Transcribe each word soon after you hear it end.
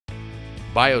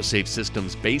Biosafe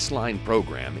Systems' baseline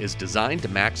program is designed to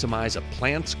maximize a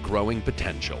plant's growing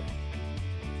potential.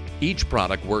 Each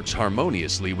product works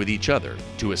harmoniously with each other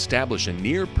to establish a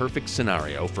near-perfect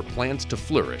scenario for plants to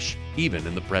flourish, even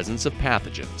in the presence of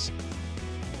pathogens.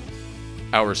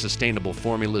 Our sustainable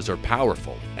formulas are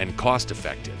powerful and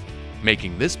cost-effective,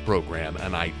 making this program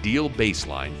an ideal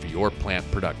baseline for your plant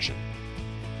production.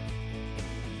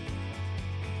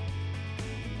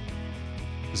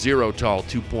 Xerotol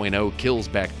 2.0 kills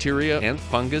bacteria and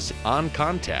fungus on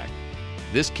contact.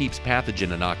 This keeps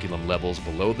pathogen inoculum levels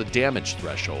below the damage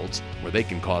thresholds where they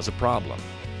can cause a problem.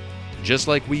 Just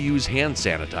like we use hand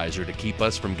sanitizer to keep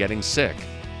us from getting sick,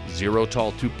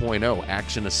 Xerotol 2.0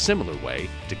 acts in a similar way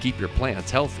to keep your plants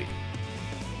healthy.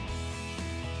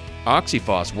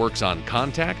 Oxyphos works on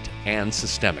contact and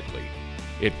systemically.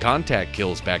 It contact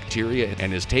kills bacteria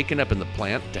and is taken up in the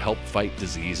plant to help fight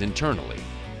disease internally.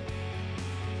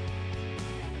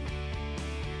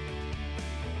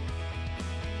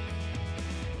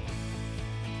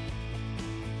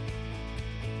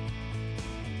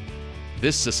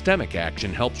 This systemic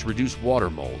action helps reduce water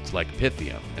molds like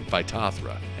Pythium and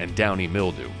Phytophthora and downy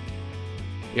mildew.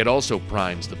 It also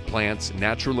primes the plant's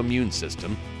natural immune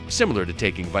system, similar to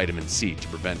taking vitamin C to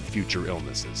prevent future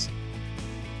illnesses.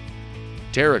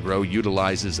 TerraGrow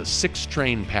utilizes a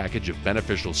 6-train package of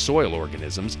beneficial soil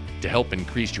organisms to help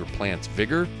increase your plant's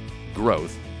vigor,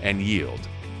 growth, and yield.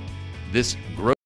 This growth